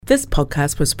This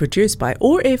podcast was produced by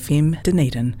OAR FM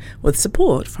Dunedin with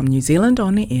support from New Zealand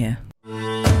On the Air.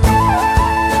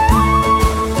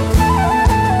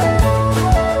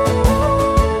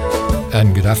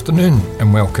 And good afternoon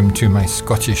and welcome to my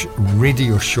Scottish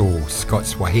radio show,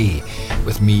 Scots Wha Hae,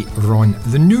 with me, Ron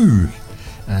the New.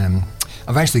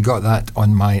 I've actually got that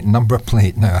on my number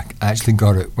plate now. I actually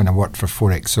got it when I worked for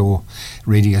 4XO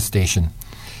radio station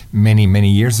many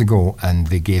years ago, and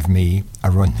they gave me a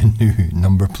Ron the New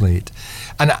number plate.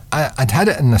 And I'd had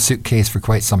it in a suitcase for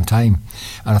quite some time,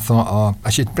 and I thought, I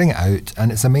should bring it out,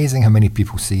 and it's amazing how many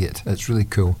people see it. It's really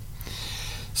cool.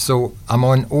 So I'm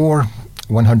on OAR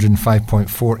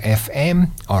 105.4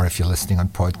 FM, or if you're listening on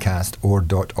podcast,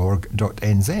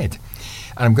 or.org.nz. And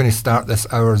I'm going to start this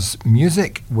hour's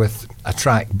music with a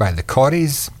track by the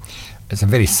Corries. It's a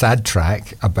very sad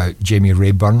track about Jamie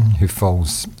Rayburn, who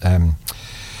falls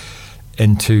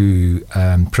into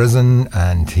prison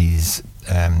and he's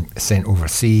sent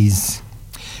overseas.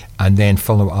 And then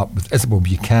follow up with Isabel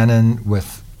Buchanan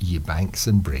with Ye Banks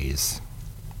and Braes.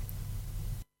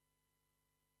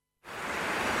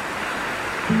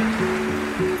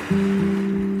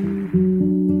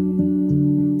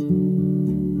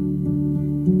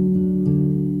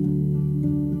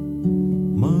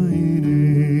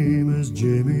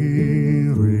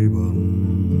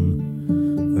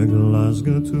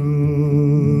 Glasgow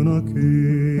I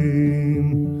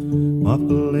came, my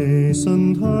place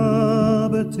and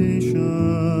habitation,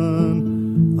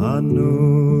 and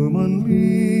no man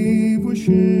leave with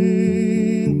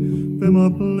shame. For my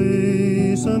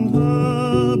place and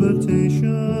habitation,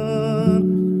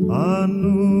 and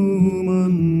no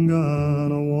man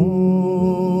gonna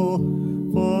war,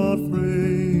 for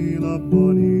frail a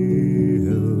bonny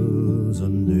hills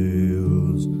and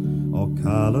dales of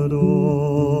Caledonia.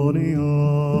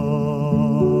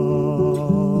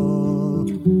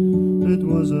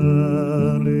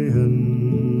 Early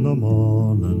in the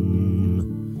morning,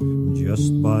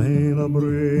 just by the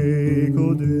break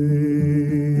of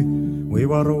day, we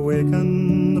were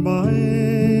awakened by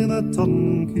the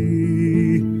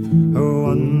turnkey, who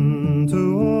unto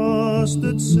us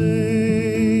did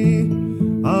say,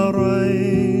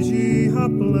 "Arise, ye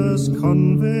hapless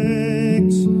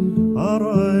convicts,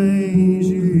 arise,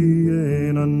 ye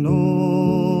ane and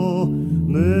all,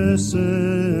 this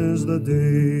is the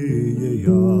day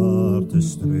are to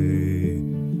stray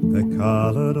the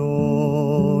Caledonia."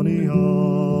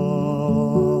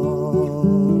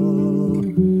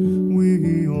 We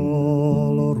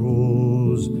all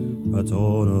arose, put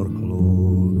on our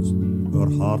clothes, our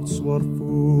hearts were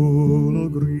full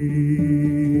of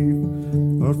grief.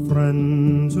 Our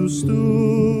friends who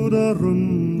stood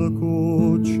around the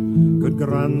coach could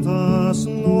grant us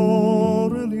no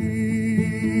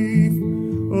relief.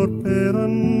 Our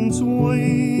parents,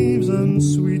 wives and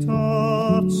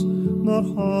sweethearts, their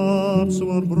hearts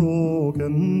were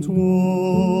broken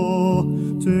twa,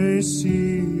 to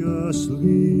see us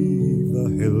leave the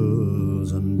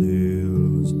hills and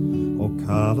dales of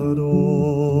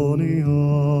Caledonia.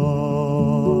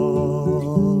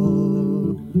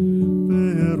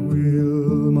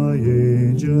 Farewell, my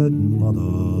aged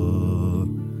mother,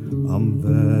 I'm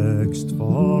vexed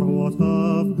for what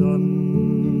I've done.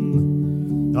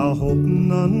 I hope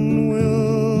none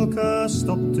will cast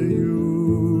up to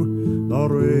you the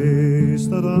race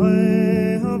that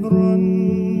I have run.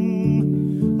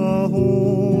 I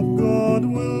hope God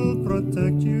will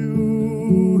protect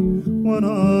you when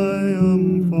I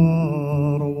am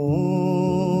far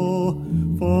away,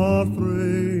 far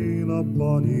frail a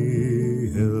bonny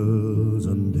hills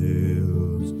and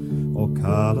dales of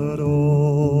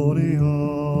Caledonia.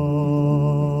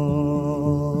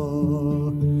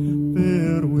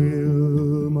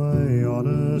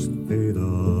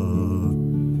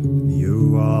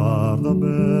 The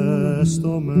best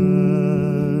of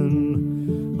men,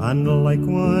 and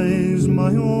likewise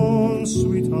my own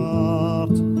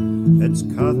sweetheart, it's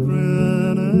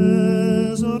Catherine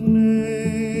is her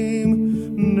name.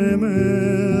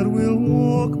 Ne'er will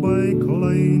walk by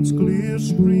Clyde's clear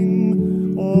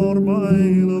stream, or by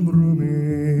the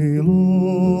broomy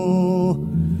law,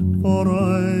 for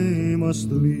I must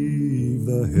leave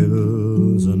the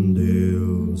hills and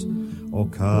dales of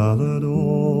Caledonia.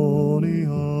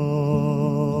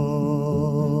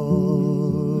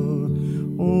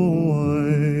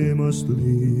 Must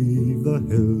leave the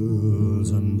hills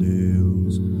and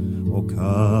dales of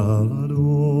Caledonia.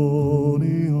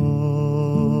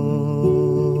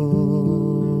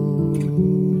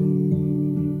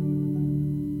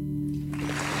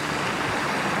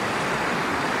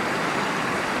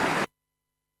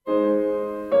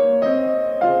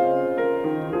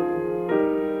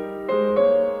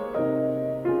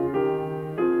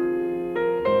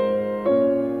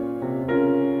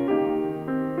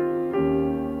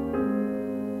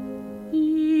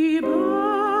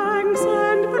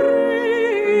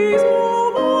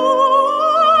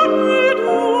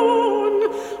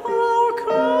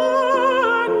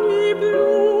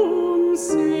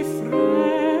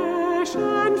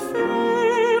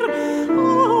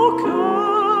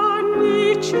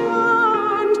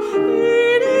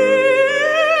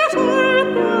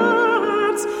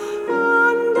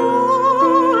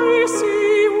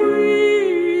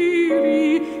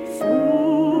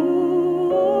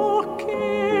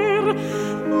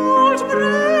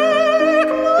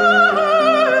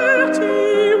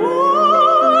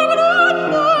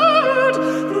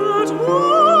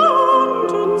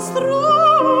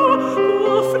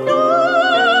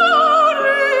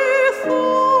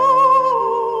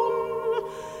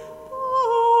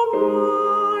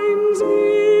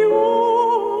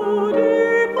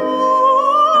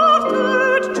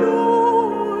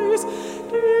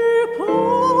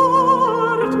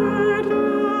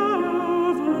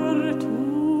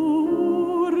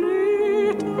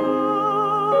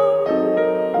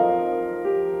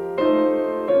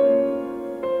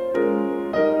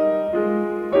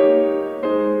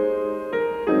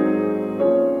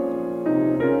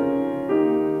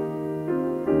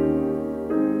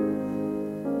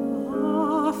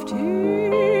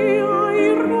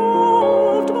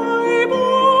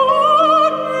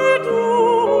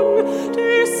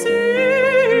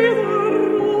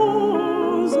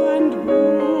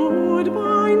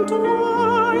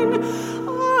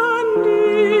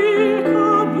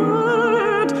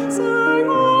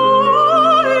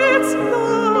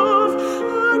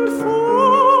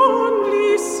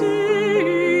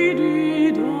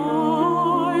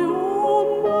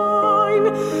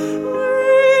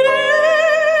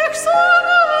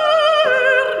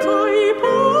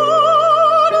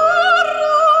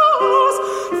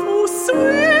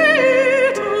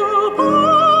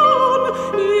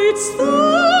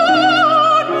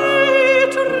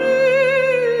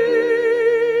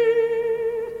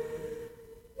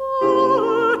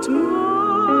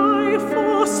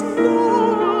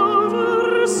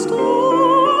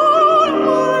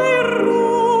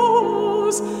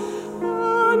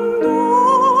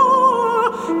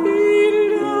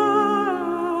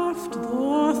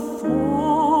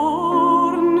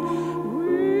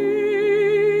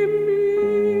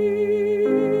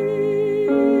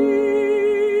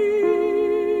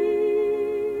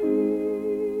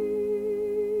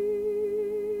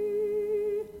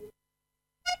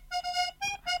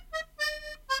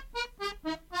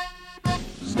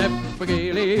 we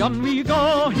gaily on we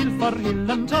go, hill for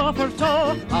hill and toe for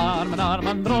toe, arm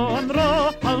and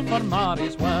row, all for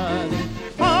Mary's wedding.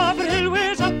 Over hill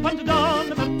ways up and down,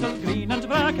 the metal green and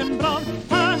black and brown,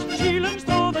 past Sheelands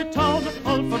through the town,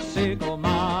 all for sake o'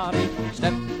 Mary.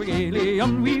 Step we gaily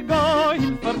on we go,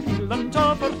 hill for hill and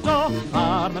toe for toe,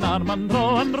 arm and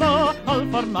row, all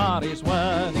for Mary's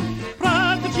wedding.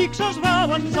 Proud the cheeks as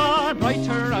rowands are,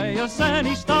 brighter eye as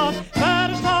any star,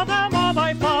 fairest of them all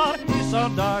by far is our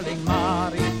darling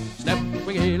Mary. Step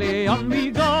we gaily on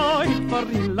we go, hill for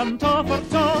hill and toe for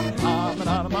toe, arm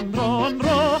and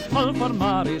row, all for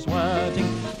Mary's wedding.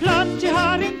 Plenty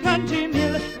herring, plenty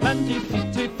meal, plenty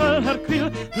feet to fill her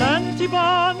creel, plenty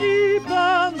bonny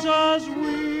plans as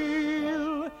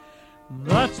we'll.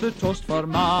 That's the toast for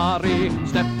Mary.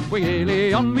 Step we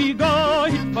gaily on we go,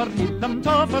 hill for hill and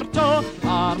toe for toe,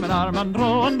 arm and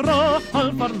row,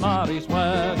 all for Mary's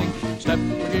wedding. Step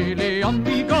we gaily on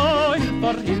we go, hill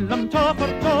for hill and toe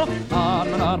for toe,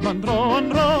 arm and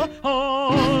row,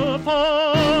 all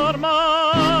for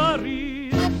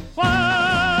Mary's wedding.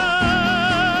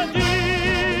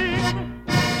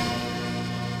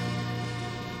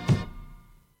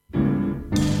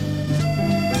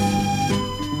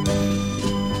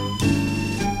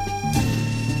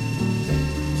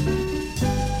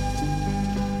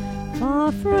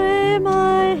 Far frae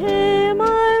my hame I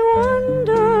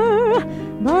wander,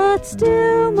 but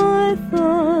still my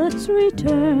thoughts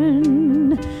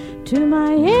return to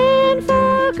my ain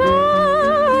folk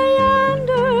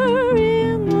yonder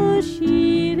in the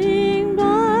sheathing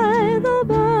by the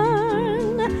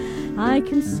burn. I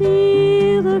can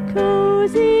see the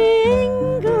cozy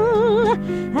ingle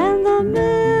and the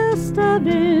mist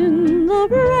in the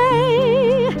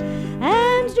brae,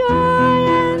 and joy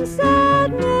and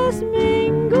sadness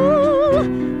mingle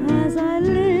as I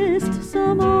list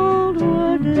some old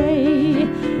word lay,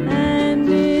 and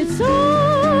it's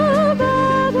so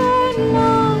bad and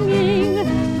longing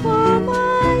for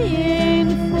my ain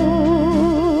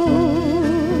folk,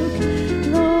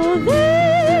 though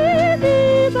they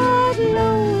be but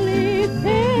lonely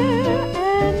fair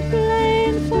and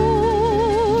plain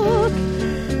folk.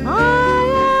 I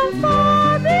am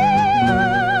far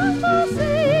beyond the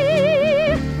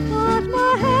sea, but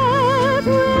my heart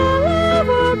will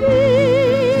ever be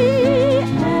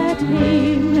at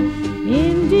hame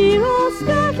in dear old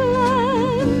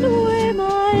Scotland, where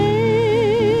my ain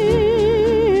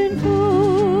folk.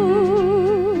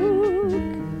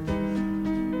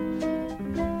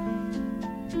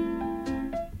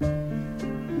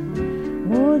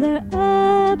 Oh, they're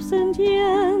absent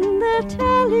yen, they're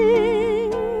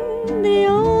telling the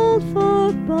old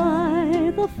folk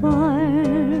by the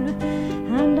fire,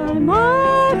 and I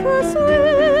mark the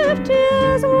swift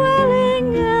tears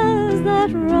welling as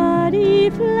that ruddy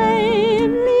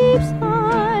flame leaps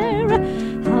higher.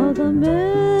 How the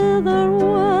mother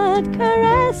would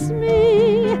caress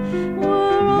me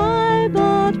were I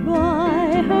but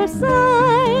by her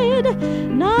side.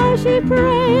 Now she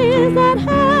prays that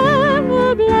heaven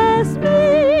will bless me,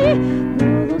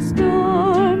 though the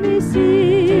stormy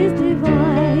seas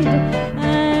divide,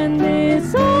 and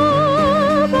it's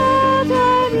all that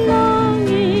I'm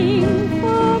longing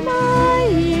for my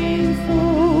ain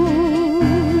folk,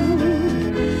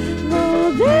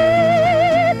 though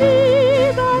they be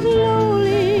but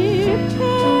lowly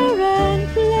fair and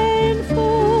plain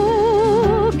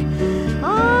folk. I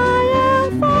am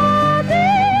far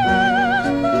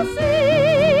beyond the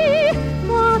sea,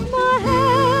 but my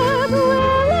head will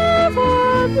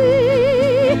ever be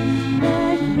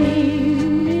at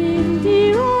home in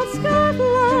dear old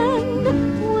Scotland,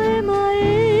 where my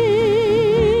ain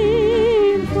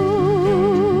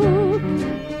folk.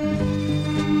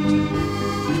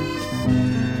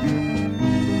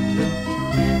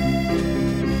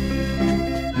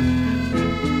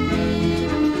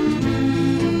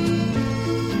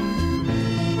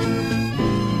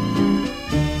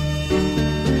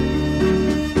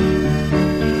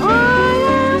 I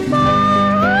am far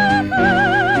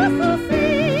across the sea,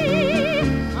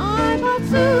 I but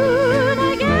soon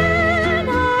again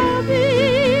I'll be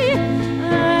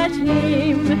at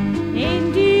home in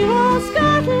dear old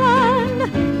Scotland,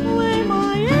 where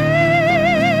my ain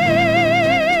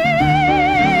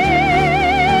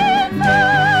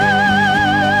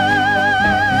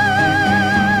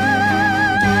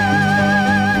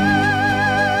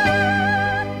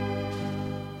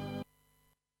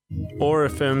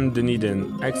ORFM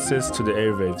Dunedin, access to the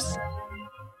airwaves.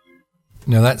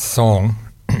 Now that song,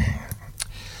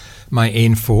 My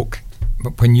Ain Folk,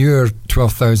 but when you're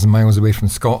 12,000 miles away from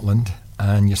Scotland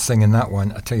and you're singing that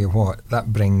one, I tell you what,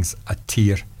 that brings a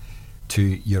tear to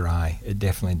your eye. It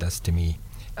definitely does to me.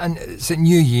 And it's a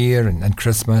New Year and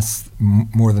Christmas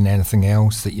more than anything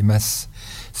else that you miss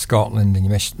Scotland, and you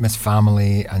miss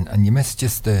family, and you miss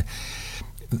just the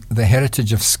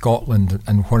heritage of Scotland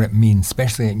and what it means,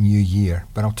 especially at New Year.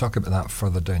 But I'll talk about that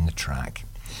further down the track.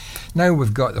 Now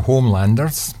we've got the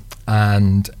Homelanders,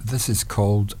 and this is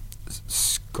called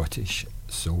Scottish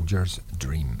Soldier's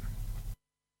Dream.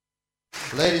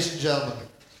 Ladies and gentlemen,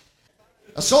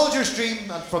 a soldier's dream,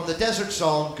 and from the desert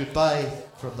song, goodbye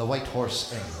from the White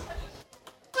Horse Inn.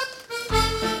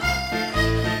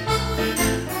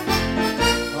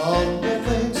 On the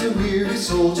plains the weary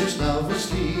soldiers now were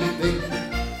sleeping,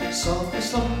 softly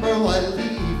slumber while the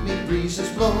evening breezes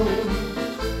blow.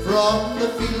 From the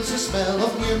fields the smell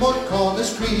of new-mown corn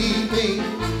is creeping,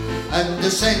 and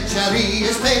the century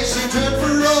is pacing to and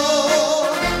fro.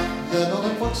 Then all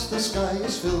at once the sky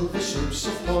is filled with shapes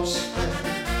of horsemen,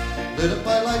 lit up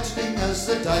by lightning as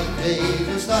the dying day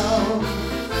goes down.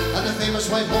 And the famous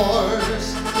white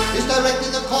horse is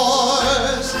directing the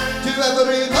course to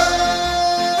every man.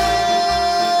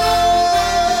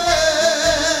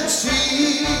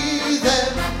 See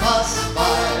them pass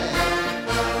by.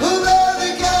 There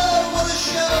they go, what a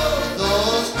show,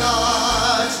 those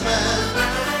guardsmen.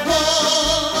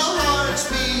 All our hearts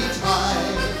beat high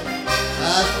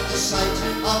at the sight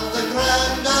of the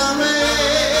grand array.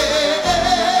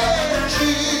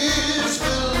 Cheers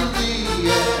fill the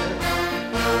air.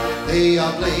 They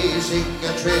are blazing a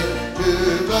trail to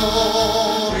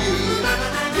glory.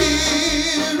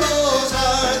 Heroes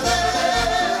are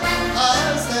there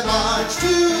as they march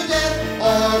to death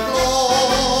or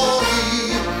glory.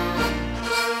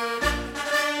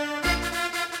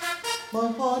 My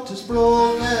heart is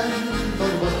broken,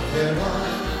 but what care I?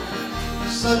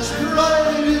 Such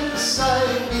pride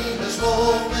inside me has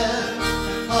woken.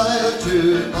 I'll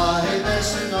do my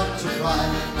best not to cry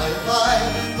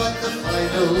bye-bye, but the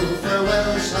final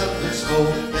farewells have been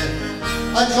spoken.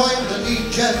 I join the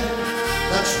Legion,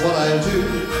 that's what I'll do.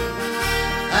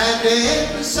 And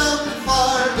in some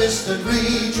far distant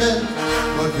region,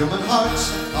 where human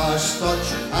hearts are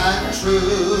staunch and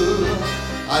true,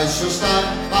 I shall start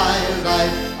my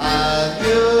life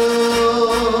anew.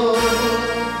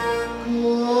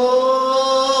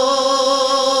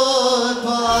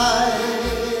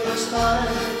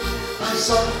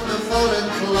 Sought the foreign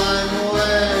clime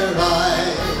where I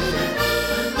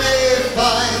may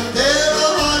find their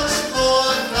hearts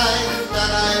more kind than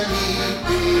I leave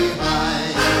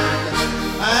behind.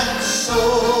 And so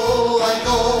I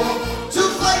go to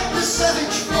fight the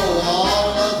savage foe,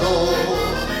 although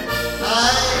I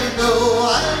know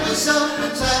I'll be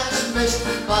sometimes missed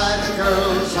by the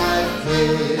girls I've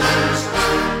kissed.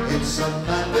 In some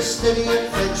Palestinian,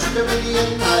 French,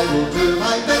 Dominion, I will do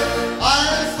my best.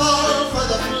 I'll fall for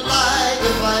the flag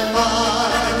if I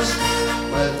must.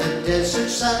 Where the desert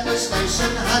sand is nice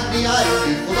and handy, I'll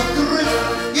be full of grit.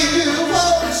 You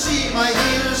won't see my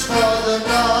heels for the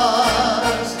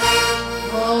dust.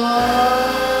 I'll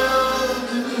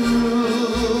do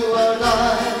or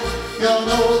die. You'll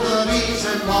know the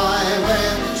reason why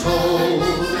when told.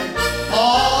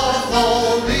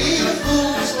 Although the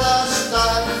fools last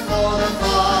stand for the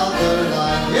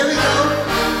fatherland. Here we go.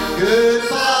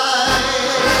 Goodbye,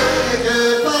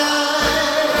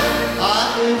 goodbye. I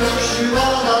wish you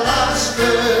all a last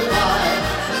goodbye.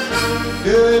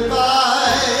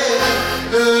 Goodbye,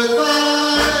 goodbye.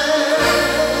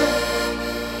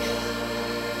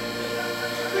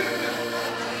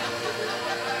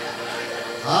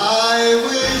 I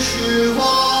wish you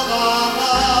all a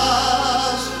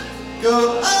last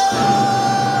goodbye.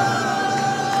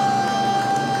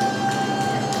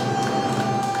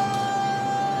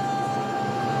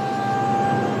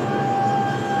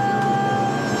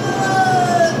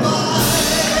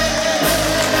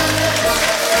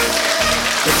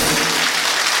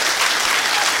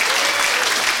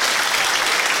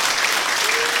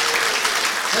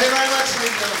 Thank you very much,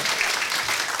 Linda.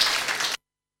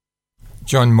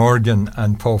 John Morgan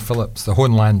and Paul Phillips, the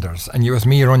Homelanders. And you're with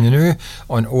me, Ron New,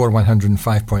 on OR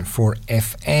 105.4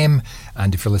 FM.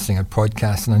 And if you're listening on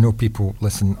podcasts, and I know people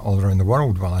listen all around the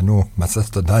world, well, I know my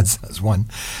sister does, that's one.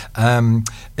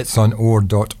 It's on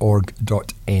or.org.nz.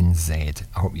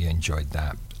 I hope you enjoyed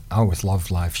that. I always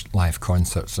love live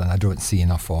concerts, and I don't see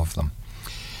enough of them.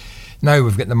 Now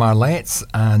we've got the Marlettes,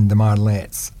 and the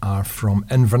Marlettes are from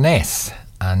Inverness,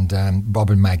 and Bob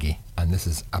and Maggie, and this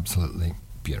is absolutely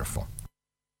beautiful.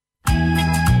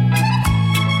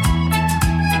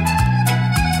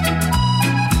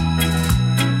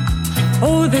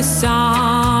 Oh, the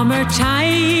summertime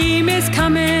is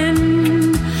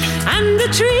coming, and the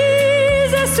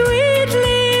trees are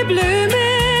sweetly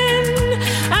blooming,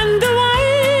 and the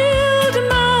wild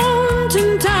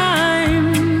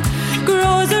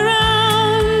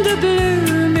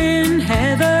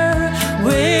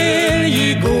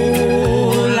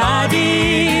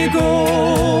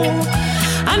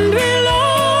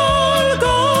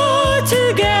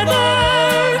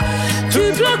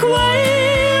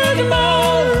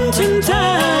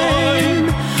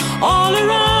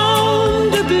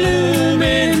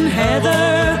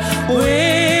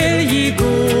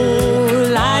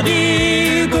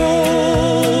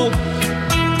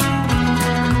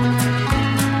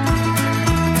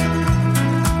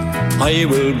I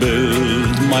will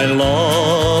build my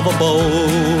love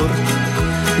abode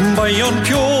by yon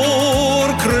pure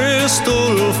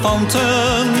crystal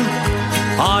fountain.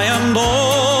 I and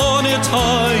on it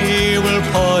I will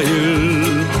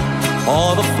pile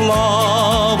all the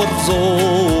flowers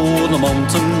on the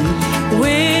mountain.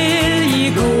 Will ye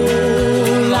go,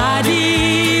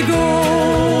 laddie, go?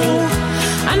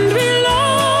 And we'll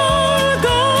all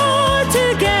go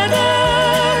together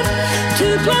to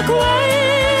pluck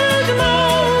wild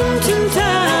mountain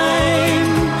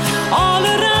thyme all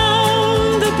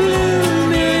around the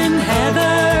blooming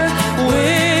heather.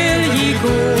 Will ye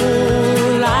go,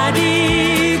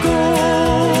 laddie, go?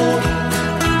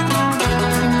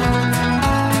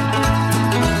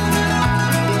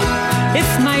 If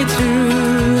my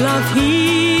true love he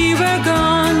were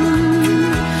gone,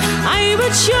 I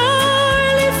would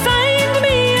surely find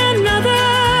me another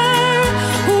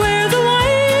where the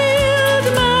wild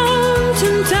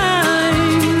mountain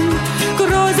thyme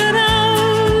grows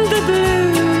around the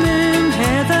blooming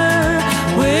heather.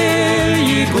 Will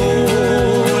ye go,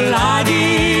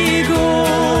 laddie, go?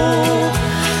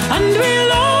 And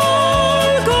we'll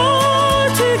all go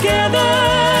together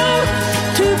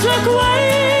to pluck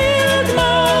wild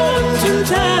mountain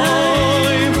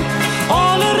thyme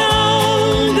all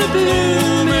around the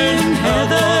blooming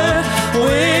heather.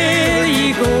 Will ye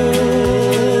go,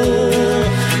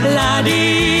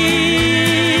 laddie,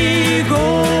 go?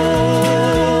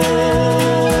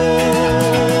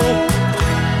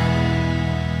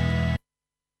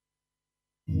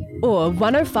 Or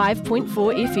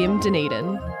 105.4 FM Dunedin.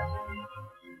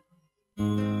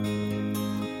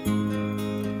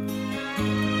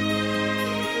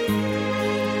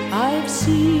 I've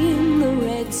seen the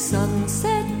red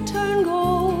sunset turn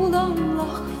gold on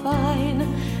Loch Fyne,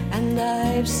 and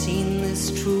I've seen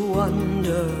this true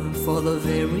wonder for the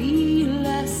very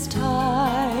last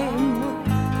time.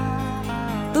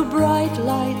 The bright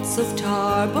lights of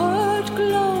Tarbert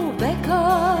glow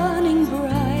beckoning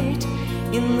bright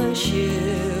in the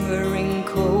shivering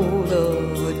cold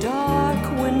of a dark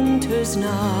winter's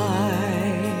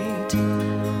night.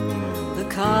 The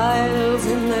Kyles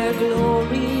in their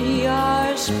glory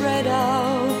are spread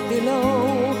out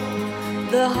below,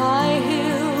 the high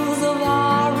hills of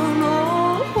Arran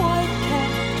all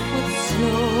white-capped with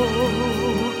snow.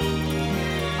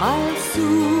 I'll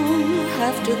soon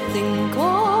have to think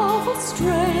of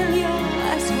Australia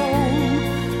as home,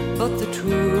 but the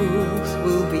truth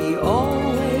will be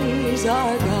always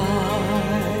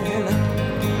Argyle.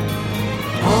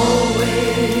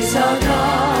 Always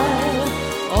Argyle,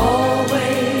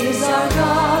 always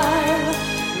Argyle.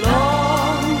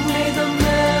 Long may the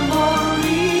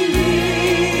memory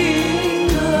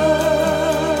linger.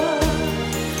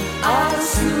 I'll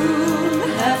soon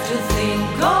have to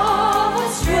think of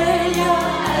Australia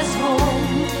as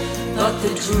home, but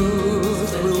the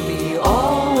truth will be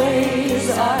always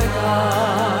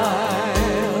Argyle.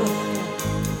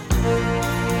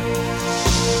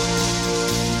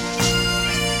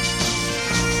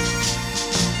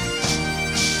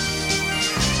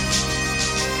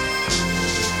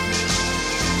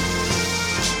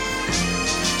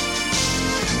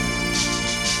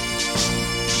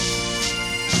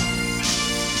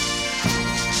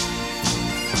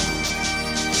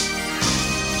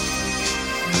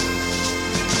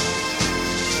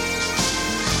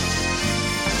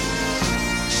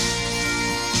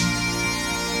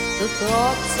 The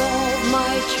thoughts of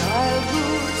my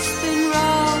childhood spin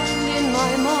round in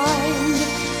my mind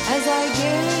as I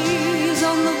gaze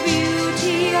on the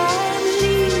beauty I'm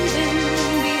leaving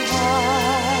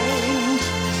behind.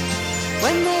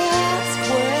 When they ask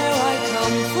where I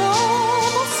come from,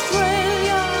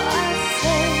 Australia, I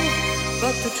say,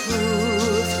 but the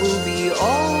truth will be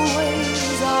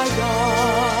always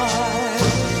Argyle.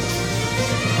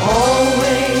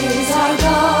 Always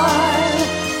Argyle,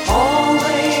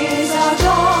 always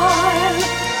Argyle.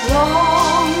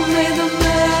 Long may the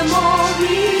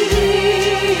memory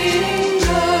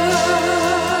linger.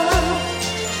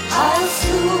 I'll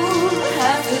soon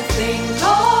have to think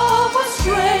of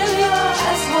Australia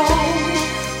as home,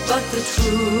 but the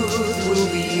truth will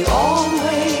be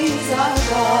always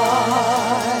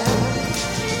Argyle.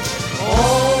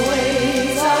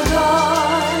 Always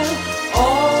Argyle,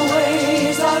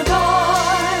 always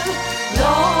Argyle.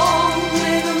 Long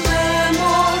may the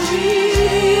memory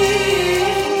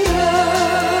linger.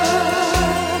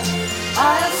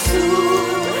 I'll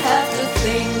soon have to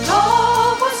think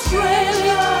of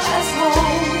Australia as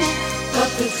home, but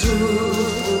the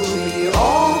truth will be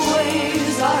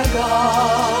always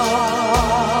Argyle.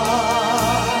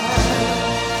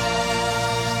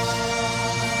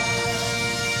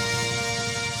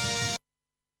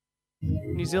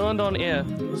 Zealand On Air,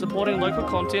 supporting local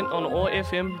content on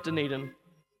ORFM Dunedin.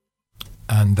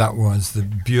 And that was the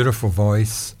beautiful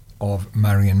voice of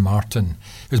Marion Martin,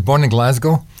 who was born in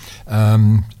Glasgow,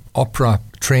 opera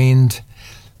trained,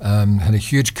 had a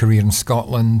huge career in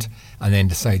Scotland, and then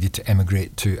decided to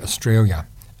emigrate to Australia,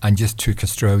 and just took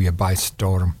Australia by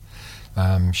storm.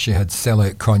 She had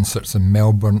sellout concerts in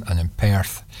Melbourne and in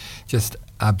Perth. Just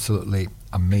absolutely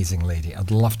amazing lady.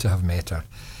 I'd love to have met her.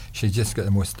 She's just got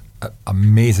the most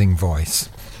amazing voice.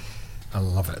 I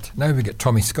love it. Now we get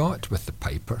Tommy Scott with The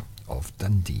Piper of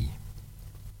Dundee.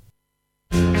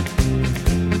 A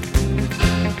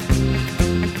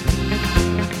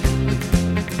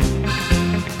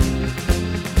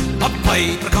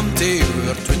piper come to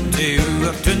your tune,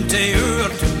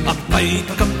 a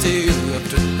piper come to your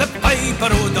tune, the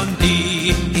piper o'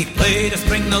 Dundee. He played a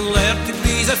spring the laird to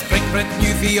please a spring bred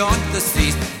new beyond the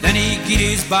seas. Then he gied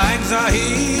his bags a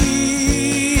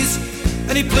hees,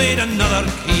 and he played another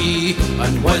key,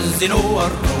 and was in o' a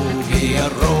rogue, a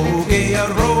rogue, a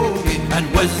rogue, and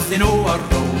was in o' a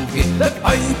rogue, the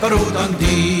piper o'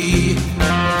 Dundee.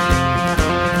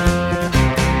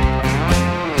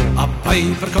 A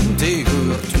piper come to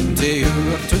your tune,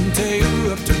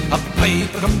 a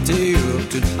piper come to your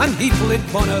tune, and he played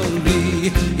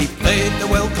Bonnery. He played the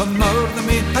welcomer, the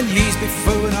main, and ye's be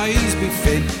fou and I's be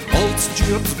fain. Old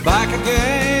Stuart's back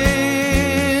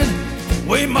again,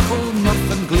 wi' muckle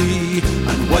mirth and glee,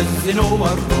 and was in o'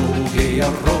 a rogue,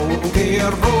 a rogue, a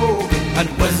rogue, and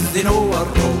was in o' a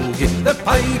rogue, the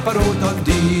piper o'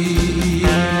 Dundee.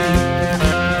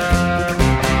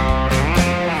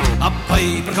 A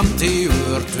piper come to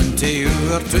your tune,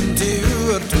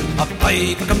 a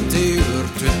piper come to your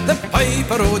tune, the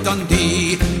piper o'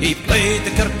 Dundee. He played the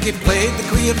kirk, he played the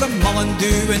queer, the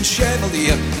Mullindu and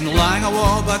Chevalier, and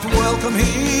Langawa, but welcome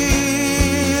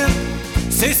here,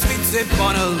 say sweet, say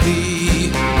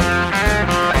Bonnery.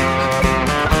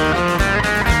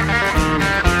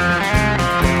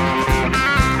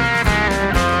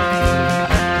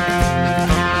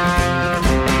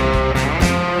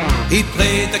 He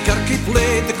played the kirk, he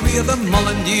played the queer, the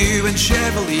Mullindu and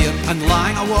Chevalier, and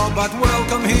Langawa, but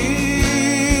welcome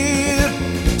here,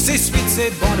 say sweet,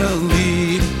 say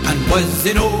Bonnery, and was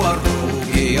in o' a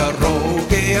rogue, a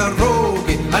rogue, a rogue,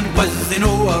 and was in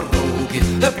o' a rogue,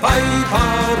 the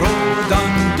piper o'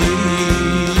 Dundee.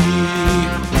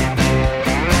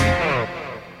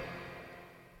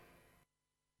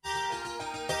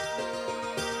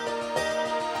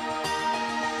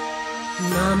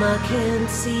 Mama can't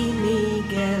see me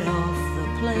get off the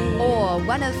plane. Or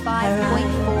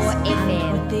 105.4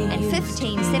 FM and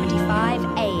 1575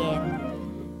 AM.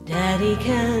 Daddy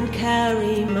can't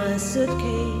carry my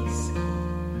suitcase.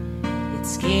 It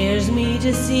scares me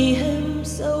to see him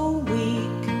so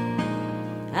weak.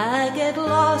 I get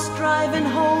lost driving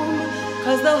home,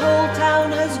 'cause the whole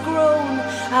town has grown.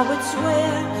 I would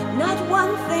swear not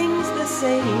one thing's the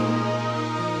same,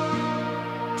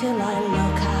 till I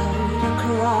look out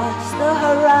across the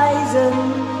horizon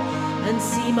and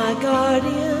see my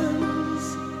guardians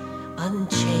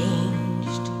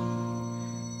unchanged.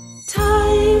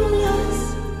 Timeless,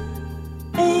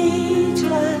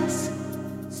 ageless,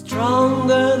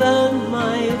 stronger than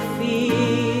my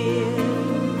fear.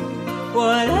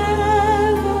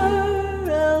 Whatever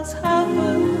else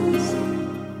happens,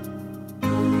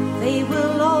 they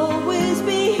will always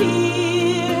be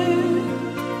here.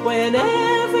 When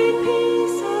every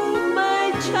piece of my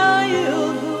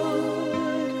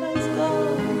childhood has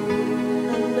gone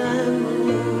and I'm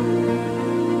alone,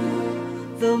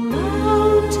 the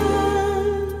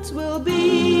mountains will be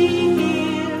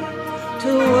here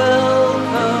to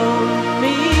welcome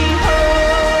me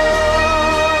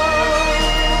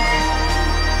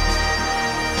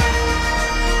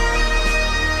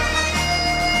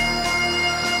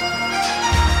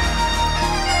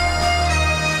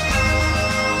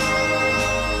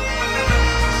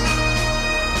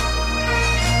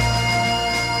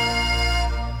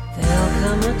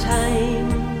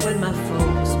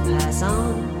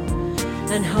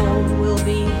and home will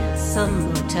be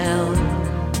some motel,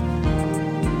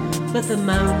 but the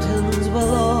mountains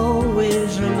will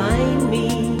always remind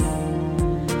me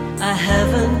I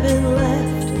haven't been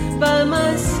left by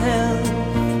myself.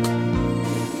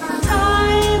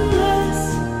 Timeless,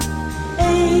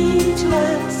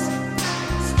 ageless,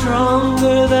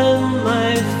 stronger than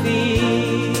my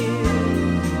fear.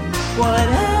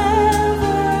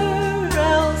 Whatever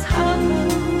else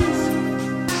happens,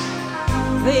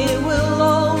 they will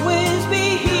always be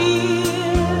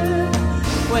here.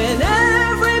 When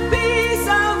every piece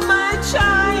of my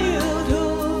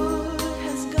childhood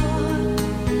has gone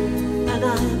and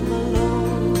I'm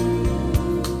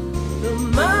alone,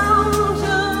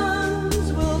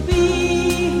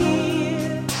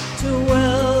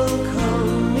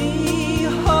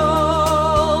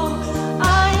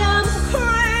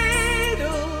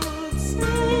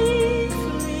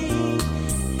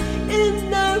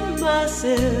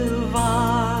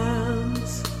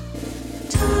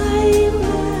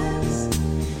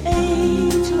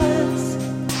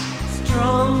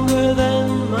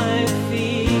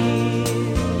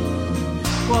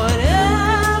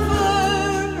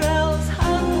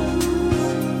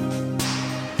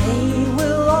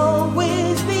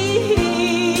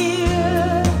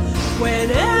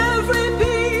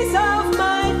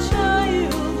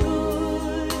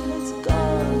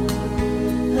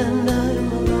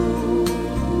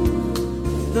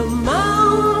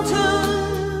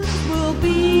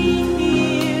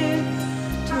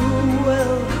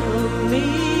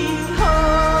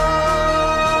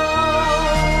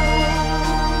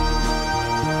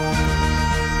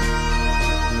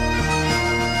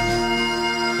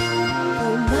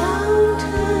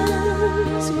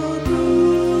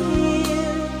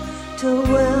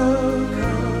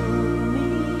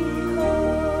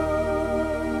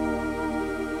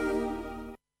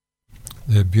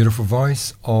 beautiful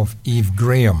voice of Eve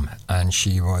Graham, and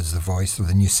she was the voice of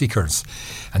the New Seekers.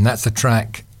 And that's a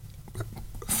track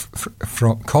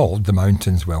called The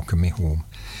Mountains Welcome Me Home.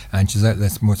 And she's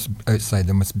outside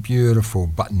the most beautiful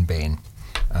Button Ben.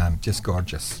 Just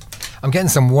gorgeous. I'm getting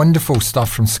some wonderful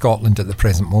stuff from Scotland at the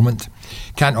present moment.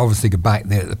 Can't obviously go back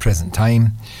there at the present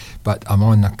time, but I'm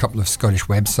on a couple of Scottish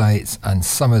websites, and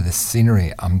some of the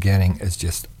scenery I'm getting is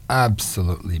just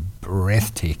absolutely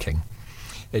breathtaking.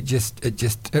 It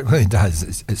really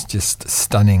does. It's just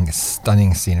stunning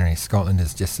scenery. Scotland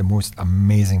is just the most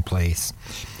amazing place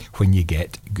when you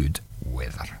get good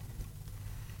weather.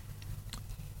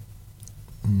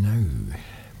 Now,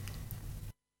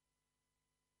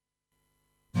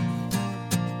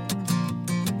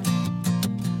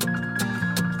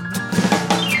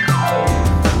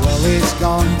 Willie's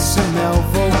gone to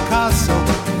Melville Castle,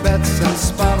 bits and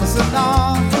spurs and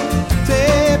all.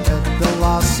 David the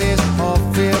lasses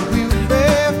of Fairview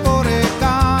before he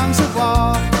comes to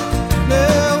war. No,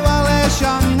 Willie's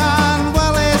young and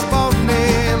Willie's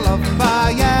bonny, loved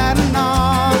by and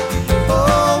all.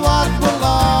 Oh, what will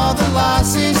all the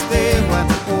lasses do when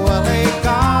Willie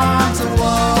comes to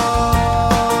war?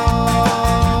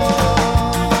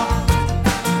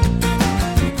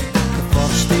 The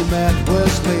first he met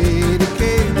was Lady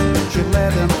Kate. She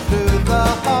led him through the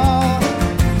hall,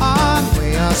 and we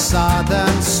are sad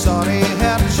and sorry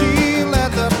her she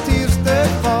let her tears to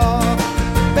fall.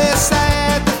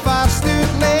 Beside the fire stood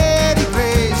Lady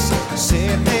Grace,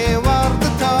 saying they were the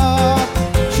top.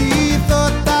 She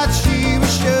thought that she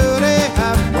was sure to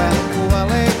have when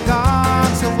Willie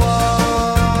comes to war.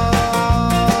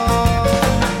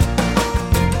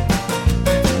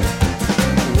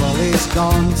 Willie's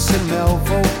gone to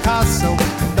Melville Castle,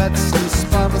 bits and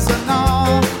spurs and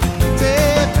all.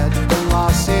 David the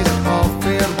lasses of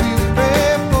Fairview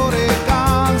before he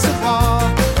comes to war.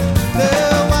 The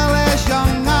Willie's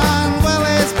young and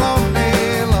Willie's bonny,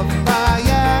 loved by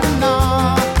and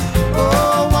all.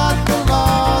 Oh, what will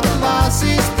all the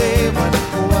lasses do when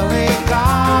Willie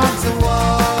comes to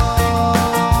war?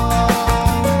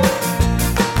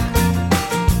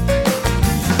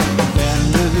 Then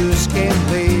the news came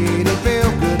Lady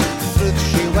Belgood, through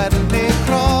she went and they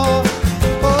crawl.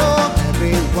 Oh,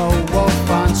 every woe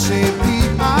fancy be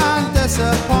and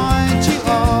disappoint you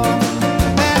all.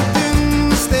 Then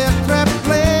doomsday crept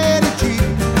Lady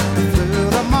Jean, flew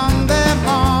among them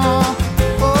all.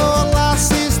 Oh,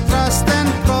 lassies trust in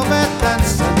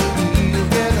Providence and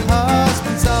yielded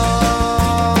husbands all.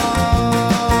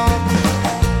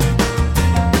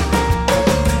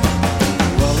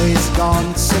 Willie's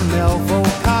gone to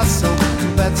Melville Castle,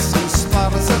 bits and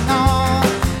spurs and all.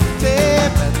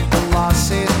 David the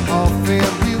lassie of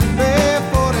Fairview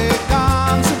before he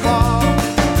comes to war.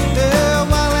 The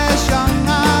Willie's young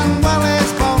and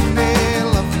Willie's bonny,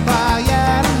 loved by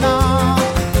and all.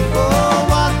 Oh,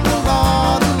 what will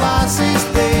all the lassies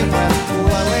do when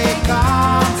Willie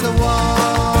comes to war?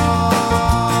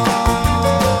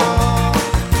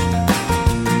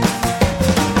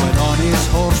 When on his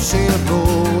horse he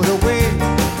rode away,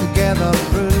 together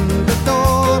through the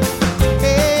door.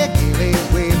 Hey, gaily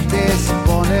waved his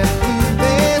bonnet blue,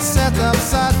 they set up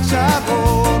such a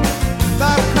roar.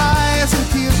 Their cries and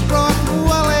tears brought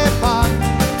Willie back,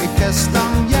 he kissed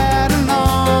them yet and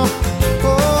all.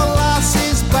 Oh,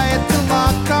 lassies bite the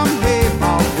lock, come home,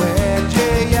 I'll wed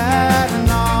you yet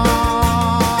and all.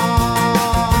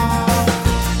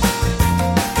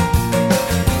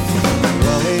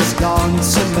 Willie's gone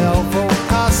to Melville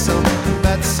Castle,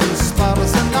 bits and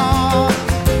spurs and all.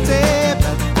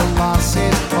 David the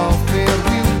lasses of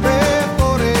Fairview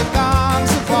before he comes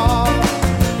to war.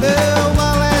 The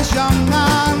Willie's young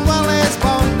and Willie's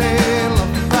bonny,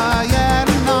 loved by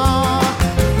and all.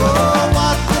 Oh,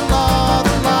 what will all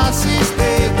the lassies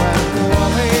do when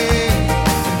Willie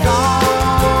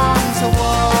comes to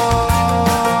war?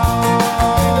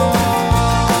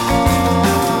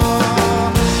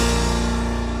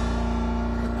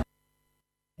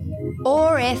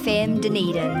 OR FM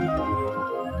Dunedin.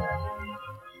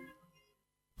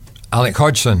 Alec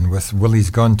Hodgson with Willie's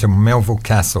Gone to Melville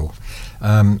Castle.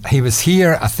 He was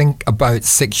here, I think, about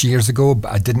 6 years ago,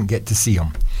 but I didn't get to see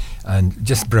him. And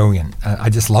just brilliant. I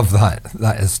just love that.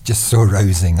 That is just so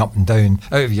rousing, up and down,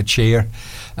 out of your chair.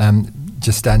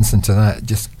 Just dancing to that,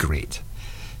 just great.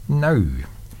 Now,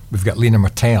 we've got Lena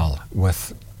Martell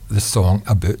with the song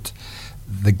about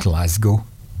the Glasgow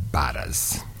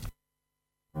Barras.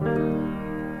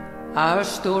 Our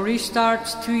story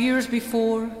starts 2 years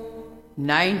before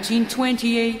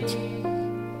 1928,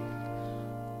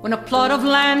 when a plot of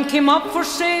land came up for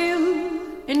sale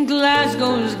in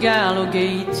Glasgow's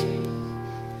Gallowgate.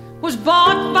 was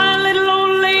bought by a little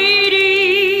old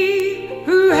lady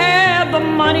who had the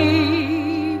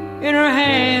money in her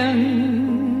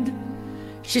hand.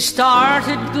 She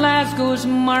started Glasgow's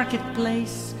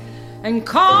marketplace and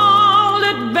called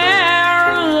it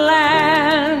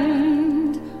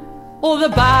Barrowland. Oh, the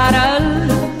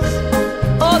barrels,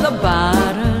 oh, the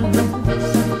barrels,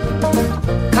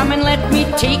 come and let me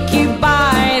take you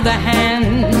by the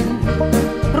hand.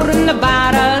 Run the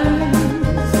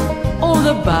barrels, oh,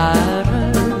 the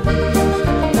barrels,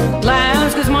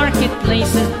 Glasgow's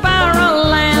marketplace is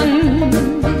Barrowland.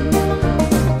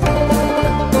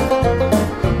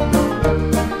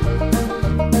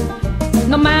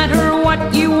 No matter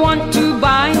what you want to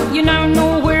buy, you now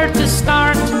know where to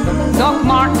start. Doc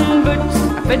Marten boots,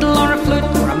 a fiddle or a flute,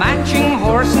 or a matching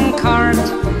horse and cart.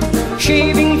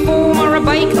 Shaving foam or a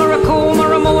bike or a comb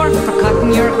or a mower for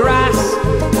cutting your grass.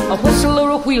 A whistle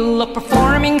or a wheel, a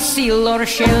performing seal or a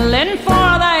shilling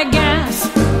for the gas.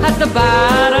 At the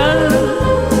barrel,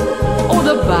 oh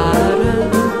the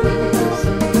barrels,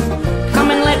 come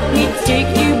and let me take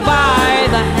you by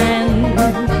the hand.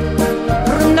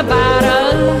 From the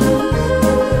barrels,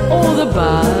 oh the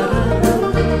barrels,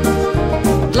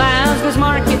 Glasgow's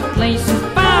marketplace is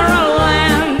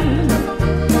Barrowland.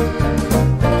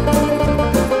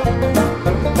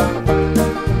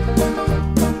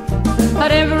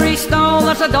 At every stall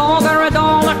there's a dog or a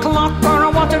doll, a clock or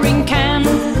a watering can,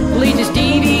 latest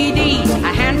DVDs,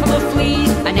 a handful of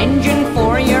fleas, an engine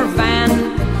for your van,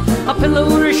 a pillow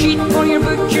or a sheet for your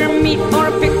butcher meat, or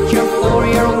a picture for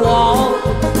your wall,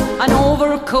 an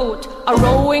overcoat, a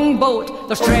rowing boat,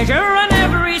 there's treasure in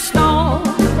every stall.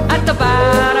 At the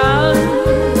barrel,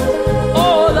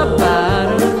 oh the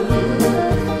barrel,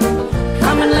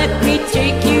 come and let me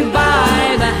take you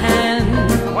by the hand.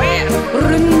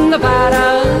 Run the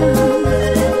barrel,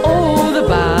 oh the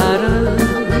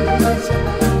barrels,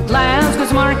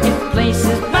 Glasgow's marketplace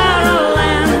is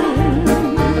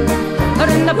Barrowland.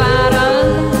 Run the barrel,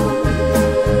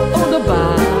 oh the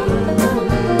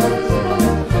barrels,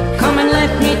 come and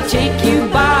let me take you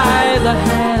by the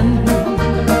hand.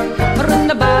 Run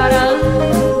the barrel,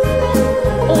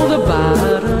 oh the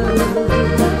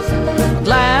barrels,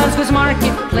 Glasgow's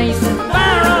marketplace is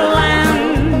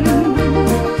Barrowland.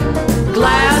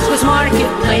 Glasgow's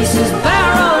marketplace is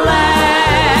Barrowland.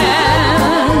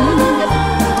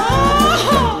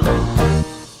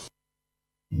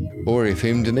 Or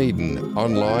FM Dunedin,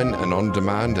 online and on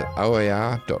demand at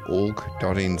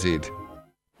oar.org.nz.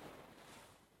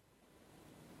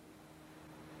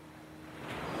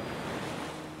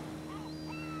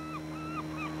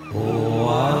 Oh,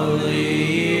 I'll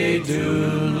lay you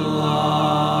down,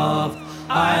 love,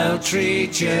 I'll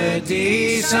treat you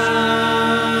decent.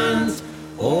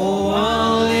 Oh,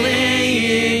 I'll lay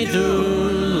you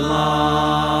down,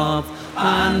 love,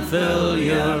 and fill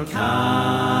your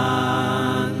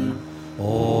can.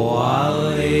 Oh,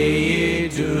 I'll lay you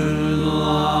down,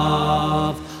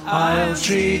 love, I'll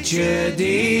treat you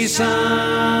decent.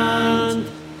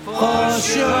 For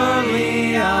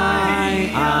surely I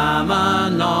am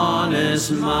an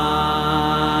honest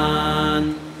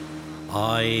man.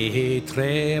 I hae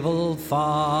travelled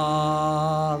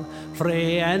far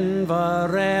frae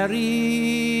Inverary.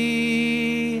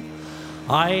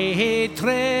 I hae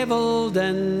travelled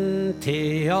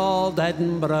into old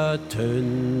Edinburgh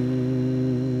town.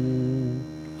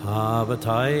 But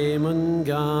I'm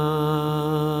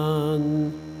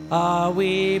gone a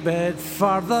wee bit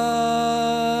further,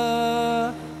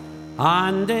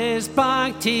 and is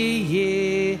back to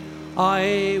ye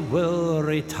I will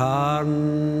return.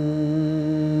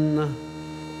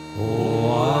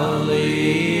 Oh, I'll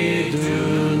lay you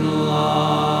down,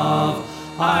 love,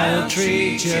 I'll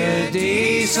treat you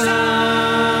decent.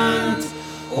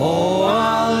 Oh,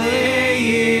 I'll lay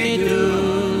you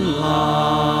down,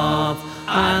 love,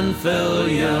 and fill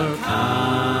your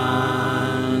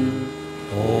can.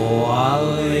 Oh, I'll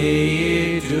lay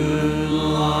you down,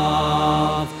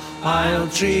 love, I'll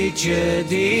treat you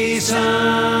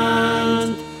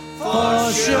decent.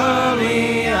 For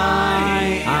surely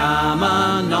I am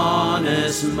an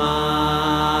honest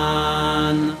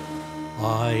man.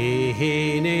 I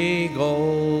hae nae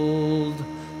gold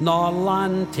nor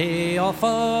land to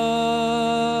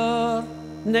offer,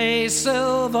 nae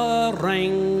silver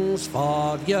rings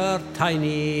for your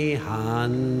tiny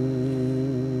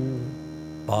hand.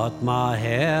 But my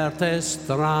heart is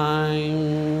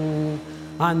strong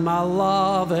and my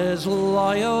love is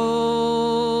loyal,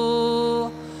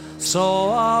 so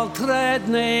I'll tread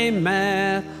nae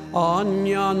mair on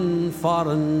yon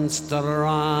foreign strand.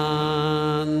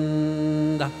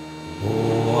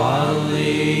 Oh, I'll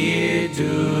lay you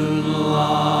down,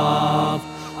 love,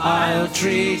 I'll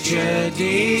treat you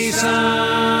decent.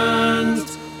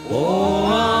 Oh,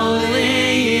 I'll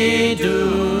lay ye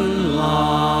down,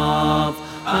 love,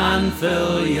 and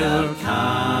fill your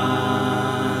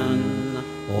can.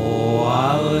 Oh,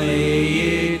 I'll lay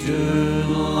ye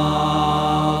down,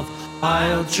 love,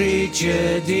 I'll treat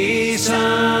you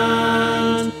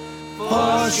decent.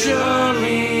 For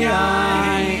surely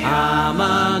I am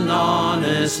an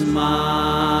honest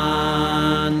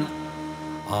man.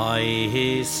 I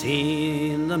hae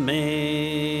seen the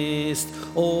maist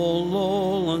o'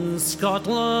 lowland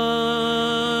Scotland.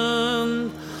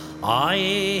 I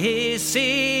hae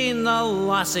seen the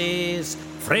lassies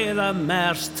frae the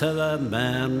merse to the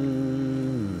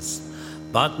mearns,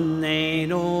 but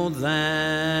nane o'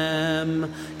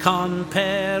 them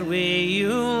compare wi'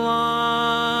 you,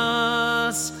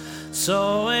 lass.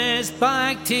 So it's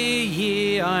back to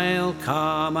ye I'll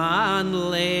come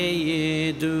and lay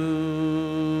ye down.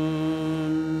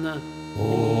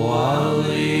 Oh, I'll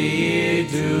lay ye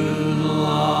down,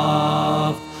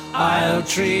 love, I'll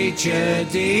treat you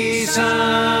decent.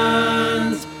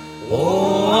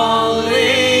 Oh, I'll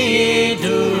lay ye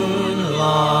down,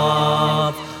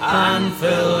 love, and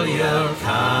fill your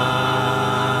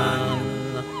can.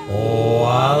 Oh,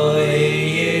 I'll lay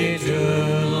ye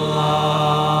down,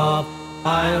 love,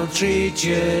 I'll treat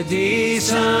you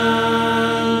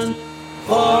decent.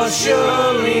 For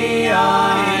surely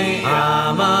I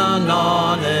am an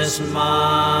honest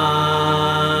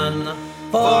man.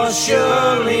 For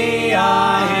surely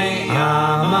I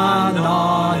am an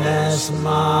honest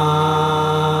man.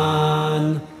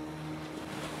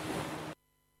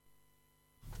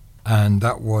 And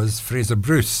that was Fraser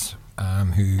Bruce,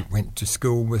 who went to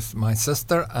school with my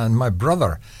sister and my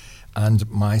brother and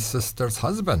my sister's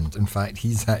husband. In fact,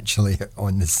 he's actually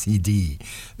on the CD,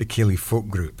 the Cayley Folk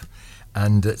Group.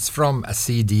 And it's from a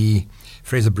CD,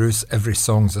 Fraser Bruce, Every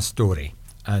Song's a Story.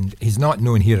 And he's not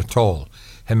known here at all.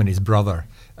 Him and his brother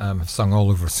have sung all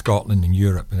over Scotland and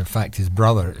Europe. And in fact, his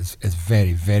brother is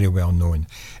very, very well known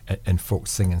in folk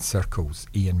singing circles,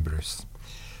 Ian Bruce.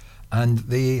 And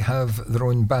they have their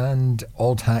own band,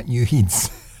 Old Hat New Heeds,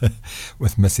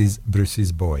 with Mrs.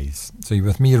 Bruce's Boys. So you're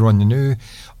with me, Ron the New,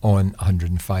 on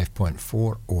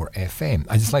 105.4 or FM.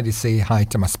 I'd just like to say hi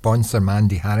to my sponsor,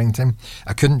 Mandy Harrington.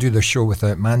 I couldn't do the show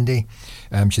without Mandy.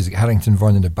 She's at Harrington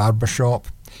Vaughan in the barbershop.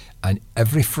 And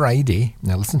every Friday,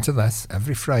 now listen to this,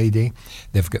 every Friday,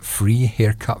 they've got free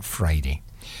haircut Friday.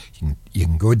 You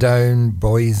can go down,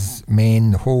 boys,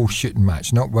 men, the whole shooting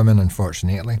match, not women,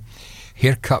 unfortunately.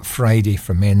 Haircut Friday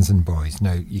for men's and boys.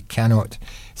 Now, you cannot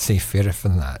say fairer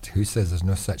than that. Who says there's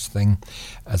no such thing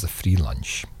as a free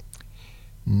lunch?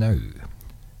 Now.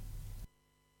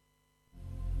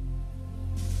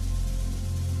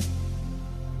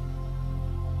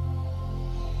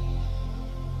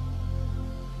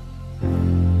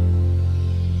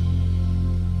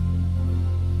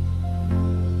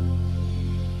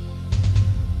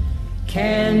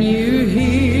 Can you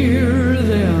hear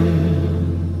them?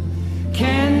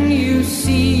 Can you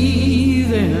see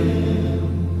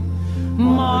them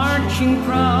marching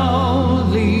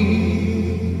proudly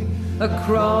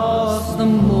across the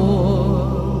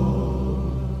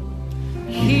moor?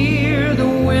 Hear the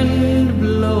wind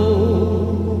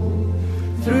blow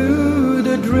through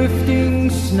the drifting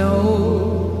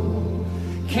snow.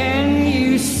 Can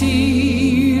you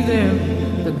see them,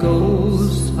 the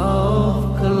ghosts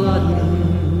of Culloden?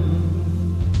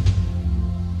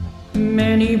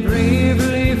 Many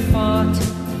bravely fought,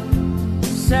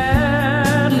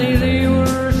 sadly they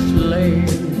were slain,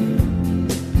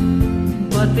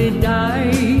 but they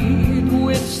died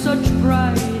with such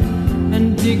pride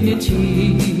and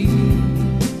dignity.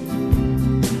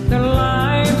 Their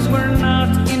lives were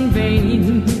not in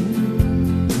vain,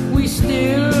 we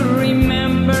still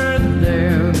remember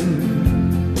them.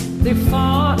 They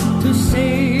fought to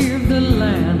save the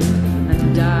land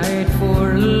and died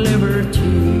for liberty.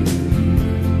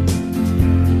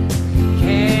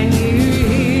 Can you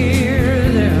hear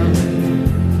them?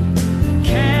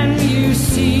 Can you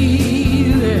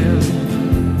see them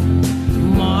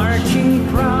marching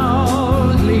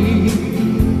proudly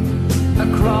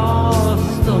across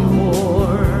the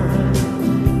moor?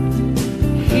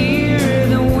 Hear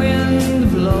the wind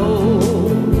blow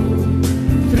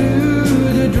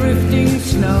through the drifting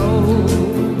snow.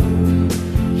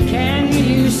 Can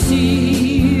you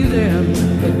see them,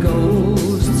 the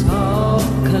ghosts of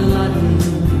Culloden?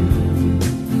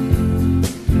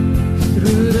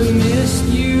 Through the mist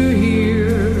you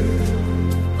hear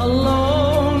a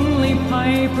lonely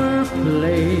piper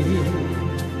play.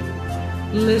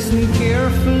 Listen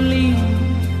carefully,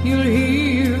 you'll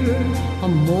hear a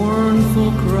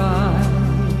mournful cry.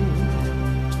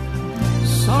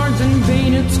 swords and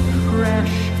bayonets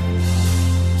crashed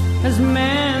as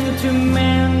man to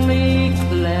man they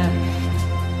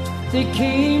clashed. They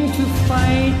came to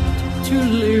fight to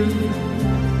live,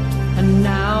 and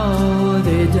now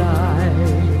they die.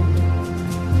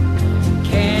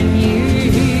 Can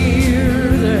you hear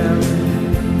them?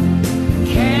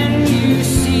 Can you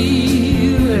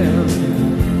see them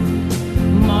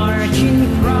marching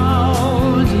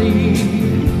proudly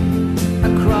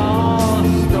across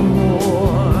the moor?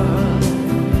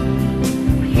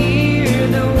 Hear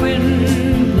the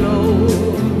wind blow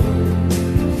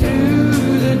through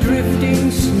the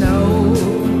drifting snow.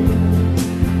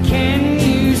 Can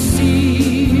you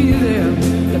see them,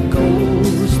 the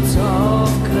ghosts of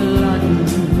Culloden?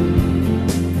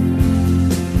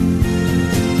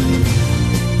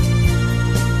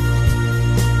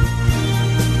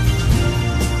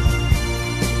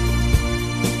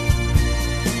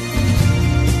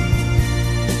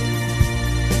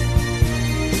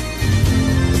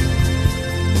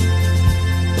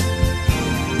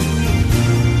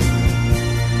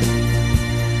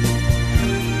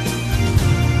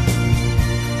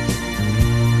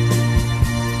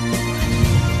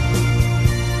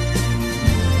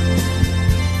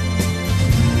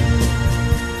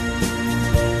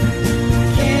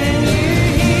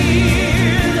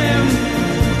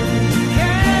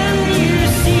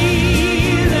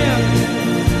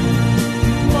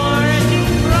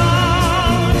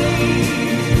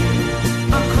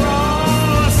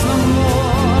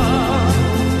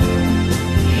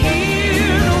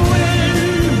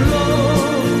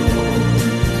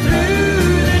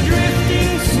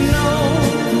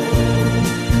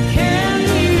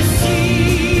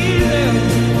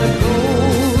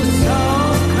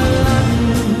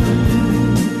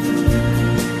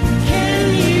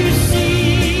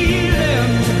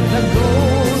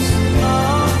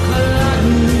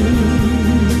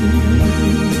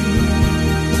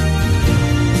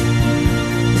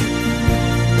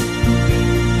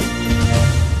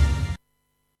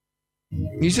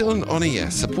 New Zealand On Air,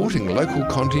 supporting local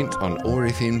content on OAR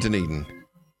FM Dunedin.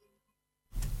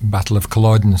 Battle of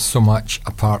Culloden is so much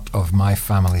a part of my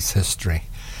family's history.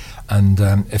 And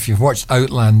if you've watched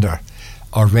Outlander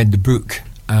or read the book,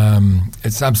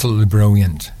 it's absolutely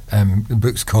brilliant. The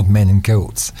book's called Men in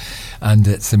Kilts, and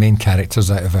it's the main characters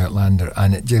out of Outlander,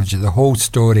 and it gives you the whole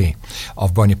story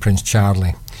of Bonnie Prince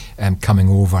Charlie coming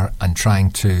over and trying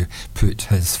to put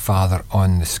his father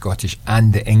on the Scottish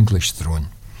and the English throne.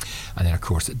 And then, of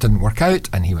course, it didn't work out,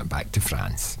 and he went back to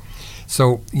France.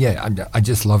 So, yeah, I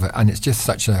just love it, and it's just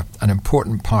such an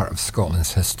important part of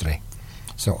Scotland's history.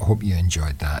 So I hope you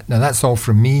enjoyed that. Now, that's all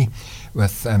from me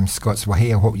with Scots Wha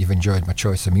Hae. I hope you've enjoyed my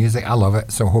choice of music. I love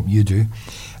it, so I hope you do.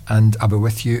 And I'll be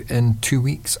with you in 2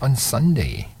 weeks on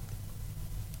Sunday.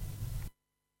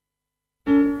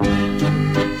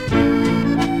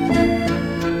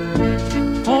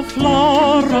 O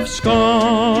flower of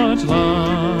Scotland,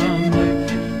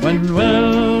 when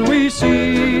will we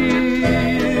see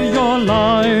your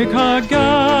like again,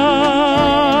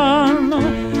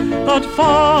 that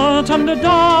fought and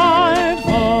died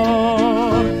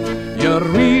for your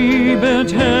wee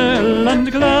bit hill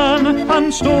and glen,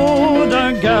 and stood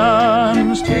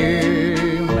against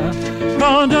him,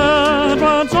 God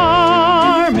Edward's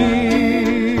army,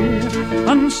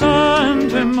 and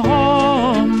sent him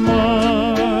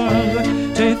homeward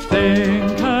to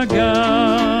think again.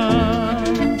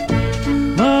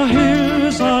 The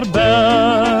hills are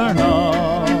bare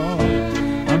now,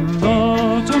 and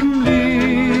autumn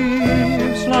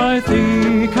leaves lie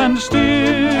thick and still.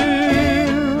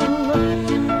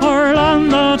 Our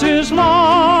land that is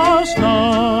lost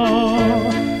now,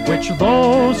 which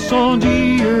those so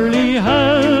dearly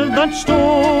held that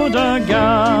stood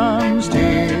against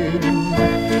him,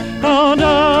 God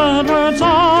Edward's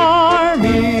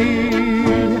army,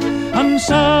 and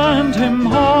sent him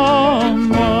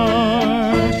homeward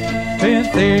to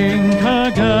think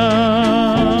again.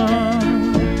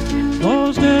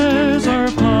 Those days are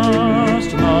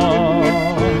past now,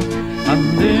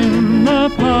 and in the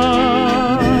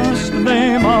past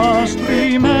they must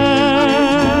remain,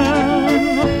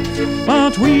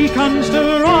 but we can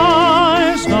still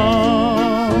rise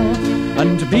now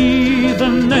and be the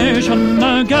nation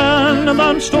again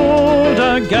that stood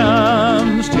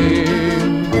against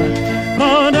him,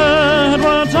 God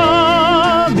Edward's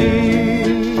army,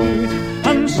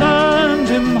 and send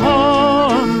him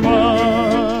homeward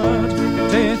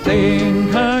to think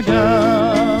again,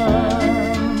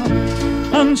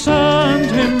 and send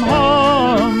him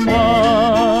homeward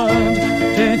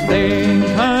to think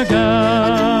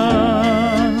again,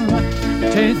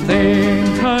 to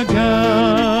think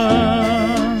again,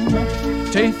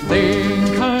 to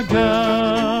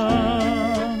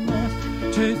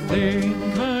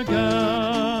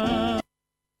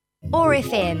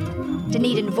FM.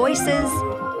 Dunedin Voices,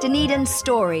 Dunedin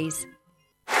Stories.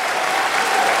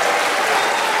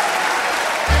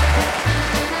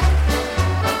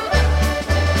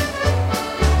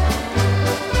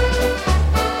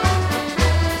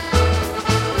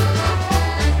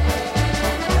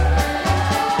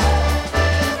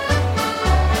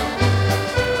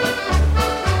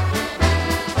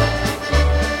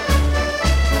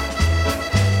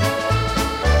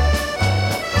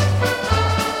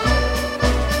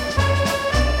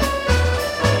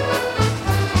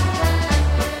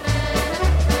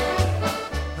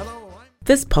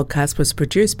 This podcast was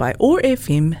produced by OAR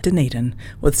FM Dunedin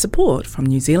with support from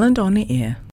New Zealand On the Air.